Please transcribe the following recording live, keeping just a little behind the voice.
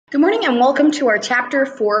Good morning and welcome to our Chapter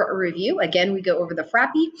 4 review. Again, we go over the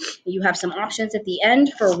FRAPI. You have some options at the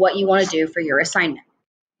end for what you want to do for your assignment.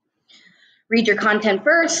 Read your content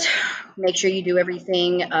first. Make sure you do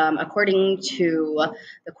everything according to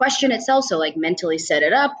the question itself. So like mentally set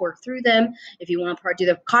it up, work through them. If you want to do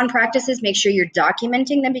the con practices, make sure you're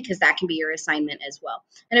documenting them because that can be your assignment as well.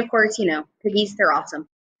 And of course, piggies, they're awesome.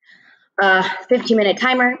 15-minute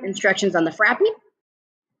timer, instructions on the FRAPI.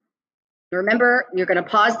 Remember, you're going to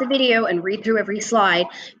pause the video and read through every slide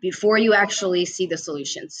before you actually see the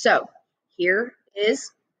solutions. So here is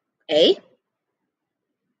A,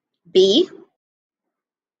 B,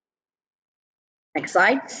 next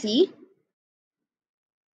slide, C,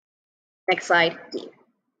 next slide, D. All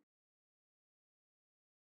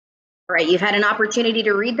right, you've had an opportunity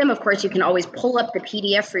to read them. Of course, you can always pull up the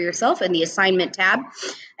PDF for yourself in the assignment tab,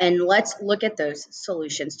 and let's look at those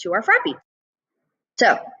solutions to our FRAPI.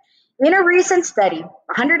 So, in a recent study,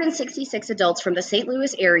 166 adults from the St.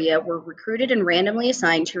 Louis area were recruited and randomly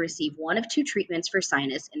assigned to receive one of two treatments for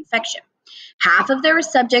sinus infection. Half of their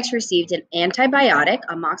subjects received an antibiotic,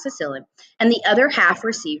 amoxicillin, and the other half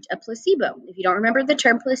received a placebo. If you don't remember the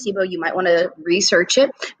term placebo, you might want to research it.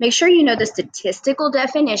 Make sure you know the statistical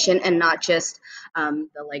definition and not just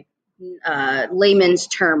the layman's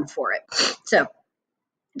term for it. So,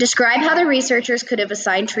 describe how the researchers could have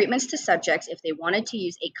assigned treatments to subjects if they wanted to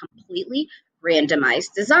use a completely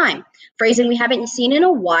randomized design. Phrasing we haven't seen in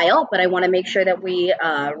a while, but I want to make sure that we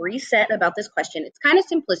reset about this question. It's kind of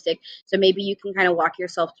simplistic, so maybe you can kind of walk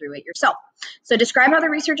yourself through it yourself. So describe how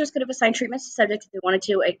the researchers could have assigned treatments to subjects if they wanted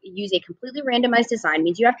to use a completely randomized design.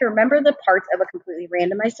 Means you have to remember the parts of a completely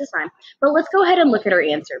randomized design. But let's go ahead and look at our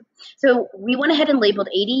answer. So we went ahead and labeled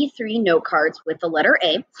 83 note cards with the letter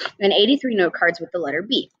A and 83 note cards with the letter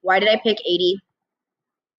B. Why did I pick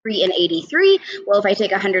 83 and 83? Well, if I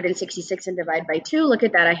take 166 and divide by 2, look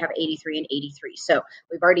at that, I have 83 and 83. So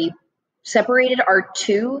we've already separated our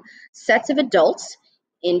two sets of adults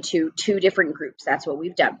into two different groups. That's what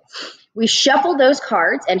we've done. We shuffle those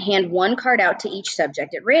cards and hand one card out to each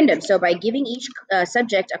subject at random. So by giving each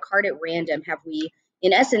subject a card at random, have we,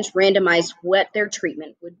 in essence, randomized what their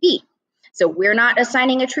treatment would be. So we're not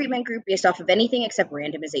assigning a treatment group based off of anything except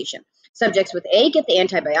randomization. Subjects with A get the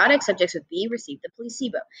antibiotic, subjects with B receive the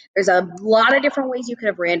placebo. There's a lot of different ways you could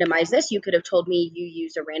have randomized this. You could have told me you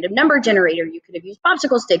used a random number generator. You could have used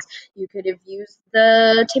popsicle sticks. You could have used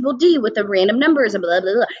the table D with the random numbers and blah,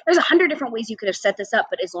 blah, blah. There's 100 different ways you could have set this up,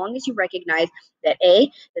 but as long as you recognize that A,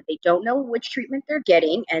 that they don't know which treatment they're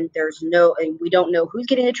getting, and we don't know who's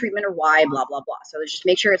getting the treatment or why, blah, blah, blah. So just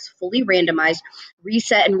make sure it's fully randomized.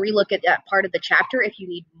 Reset and relook at that part of the chapter if you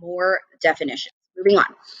need more definitions. Moving on.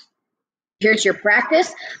 Here's your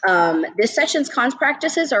practice. This section's cons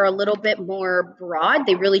practices are a little bit more broad.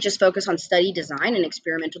 They really just focus on study design and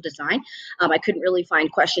experimental design. I couldn't really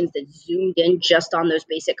find questions that zoomed in just on those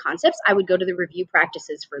basic concepts. I would go to the review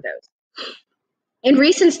practices for those. In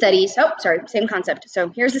recent studies, same concept. So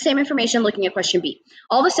here's the same information looking at question B.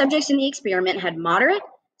 All the subjects in the experiment had moderate,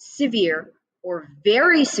 severe, or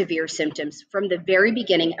very severe symptoms from the very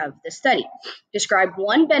beginning of the study. Describe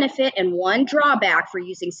one benefit and one drawback for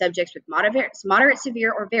using subjects with moderate,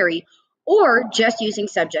 severe, or very, or just using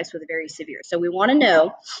subjects with very severe. So we want to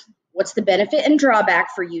know what's the benefit and drawback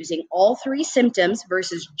for using all three symptoms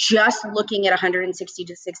versus just looking at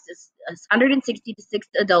 166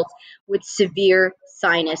 adults with severe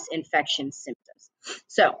sinus infection symptoms.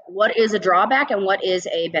 So what is a drawback and what is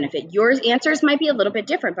a benefit? Your answers might be a little bit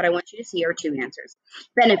different, but I want you to see our two answers.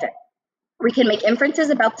 Benefit. We can make inferences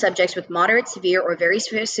about subjects with moderate, severe, or very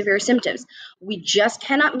severe symptoms. We just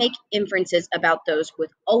cannot make inferences about those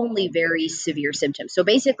with only very severe symptoms. So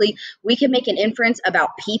basically, we can make an inference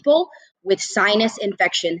about people with sinus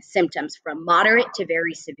infection symptoms from moderate to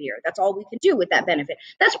very severe. That's all we can do with that benefit.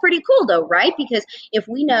 That's pretty cool though, right? Because if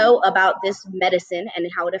we know about this medicine and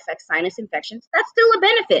how it affects sinus infections, that's still a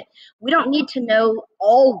benefit. We don't need to know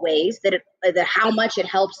always that how much it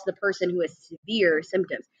helps the person who has severe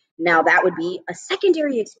symptoms. Now that would be a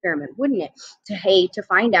secondary experiment, wouldn't it? To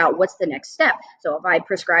find out what's the next step. So if I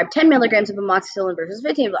prescribe 10 milligrams of amoxicillin versus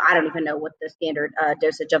 15, I don't even know what the standard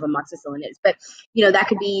dosage of amoxicillin is, but that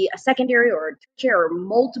could be a secondary or a tertiary or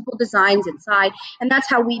multiple designs inside. And that's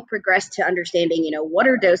how we progress to understanding, what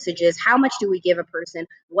are dosages, how much do we give a person,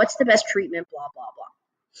 what's the best treatment, blah, blah, blah.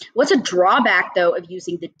 What's a drawback, though, of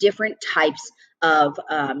using the different types of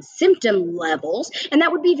symptom levels? And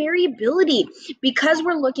that would be variability. Because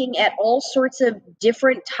we're looking at all sorts of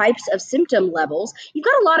different types of symptom levels, you've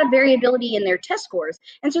got a lot of variability in their test scores.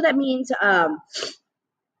 And so that means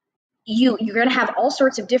you're going to have all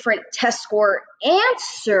sorts of different test score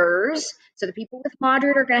answers. So the people with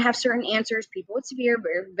moderate are going to have certain answers. People with severe,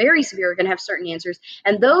 very severe, are going to have certain answers.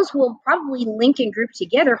 And those will probably link and group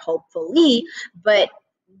together, hopefully, but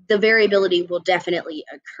the variability will definitely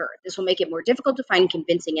occur. This will make it more difficult to find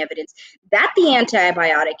convincing evidence that the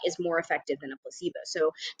antibiotic is more effective than a placebo.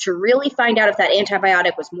 So to really find out if that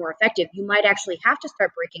antibiotic was more effective, you might actually have to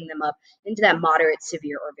start breaking them up into that moderate,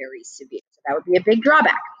 severe, or very severe. So that would be a big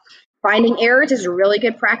drawback. Finding errors is a really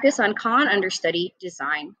good practice on Kahn under study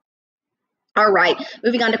design. All right,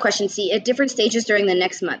 moving on to question C. At different stages during the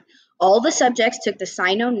next month, all the subjects took the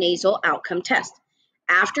sino-nasal outcome test.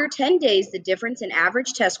 After 10 days, the difference in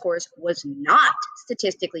average test scores was not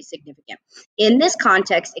statistically significant. In this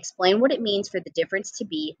context, explain what it means for the difference to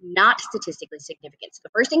be not statistically significant. So the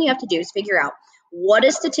first thing you have to do is figure out, what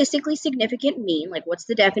does statistically significant mean? Like, what's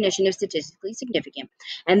the definition of statistically significant?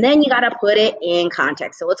 And then you got to put it in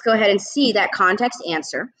context. So let's go ahead and see that context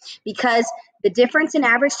answer, because the difference in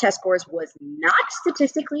average test scores was not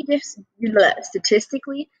statistically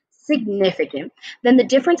significant, then the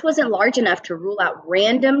difference wasn't large enough to rule out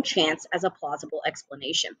random chance as a plausible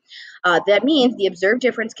explanation. That means the observed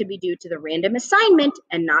difference could be due to the random assignment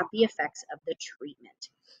and not the effects of the treatment.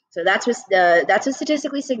 So that's what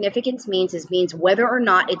statistically significance means. It means whether or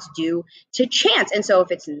not it's due to chance. And so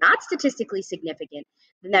if it's not statistically significant,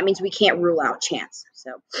 then that means we can't rule out chance.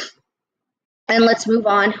 And let's move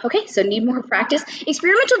on. Okay, so need more practice.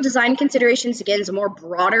 Experimental design considerations, again, is a more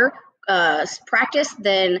broader practice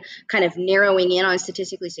than kind of narrowing in on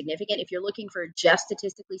statistically significant. If you're looking for just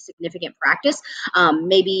statistically significant practice,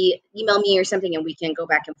 maybe email me or something and we can go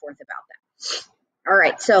back and forth about that. All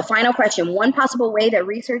right, so final question. One possible way that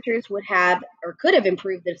researchers would have or could have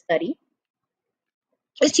improved the study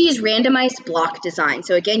is to use randomized block design.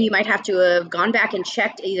 So again, you might have to have gone back and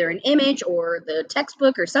checked either an image or the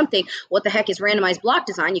textbook or something. What the heck is randomized block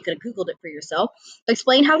design? You could have Googled it for yourself.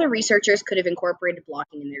 Explain how the researchers could have incorporated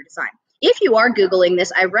blocking in their design. If you are Googling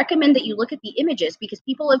this, I recommend that you look at the images, because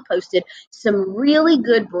people have posted some really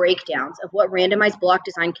good breakdowns of what randomized block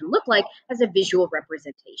design can look like as a visual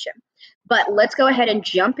representation. But let's go ahead and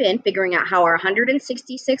jump in, figuring out how our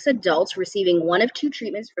 166 adults receiving one of two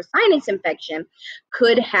treatments for sinus infection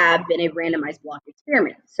could have been a randomized block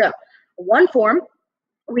experiment. So one form,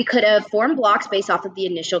 we could have formed blocks based off of the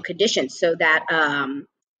initial conditions, so that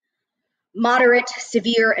moderate,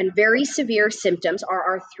 severe, and very severe symptoms are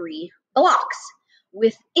our three blocks.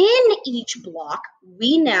 Within each block,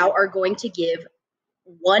 we now are going to give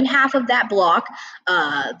one half of that block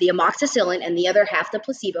the amoxicillin and the other half the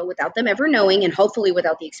placebo, without them ever knowing, and hopefully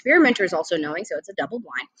without the experimenters also knowing, so it's a double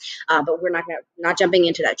blind, but we're not jumping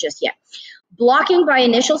into that just yet. Blocking by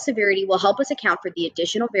initial severity will help us account for the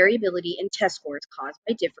additional variability in test scores caused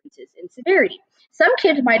by differences in severity. Some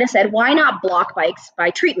kids might have said, why not block by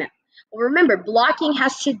treatment? Well, remember, blocking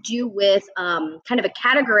has to do with kind of a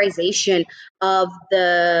categorization of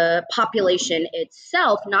the population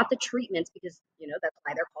itself, not the treatments, because that's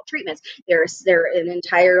why they're called treatments. They're an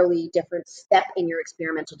entirely different step in your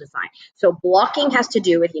experimental design. So blocking has to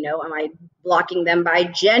do with, am I blocking them by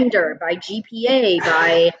gender, by GPA,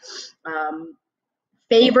 by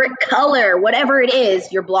favorite color, whatever it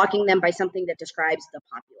is, you're blocking them by something that describes the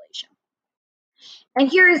population. And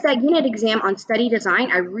here is that unit exam on study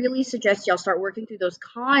design. I really suggest y'all start working through those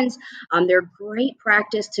cons. They're great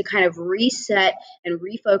practice to kind of reset and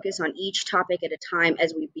refocus on each topic at a time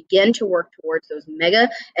as we begin to work towards those mega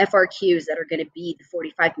FRQs that are going to be the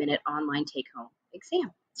 45-minute online take-home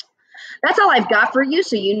exam. That's all I've got for you,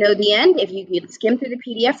 so you know the end. If you can skim through the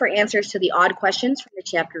PDF for answers to the odd questions from the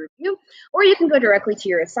chapter review, or you can go directly to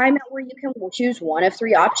your assignment where you can choose one of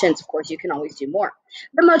three options. Of course, you can always do more.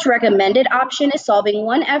 The most recommended option is solving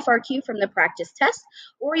one FRQ from the practice test,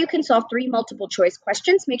 or you can solve 3 multiple choice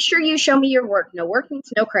questions. Make sure you show me your work. No work means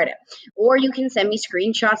no credit. Or you can send me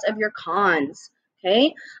screenshots of your cons,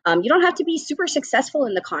 okay? You don't have to be super successful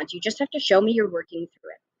in the cons. You just have to show me you're working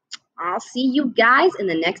through it. I'll see you guys in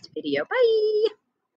the next video. Bye.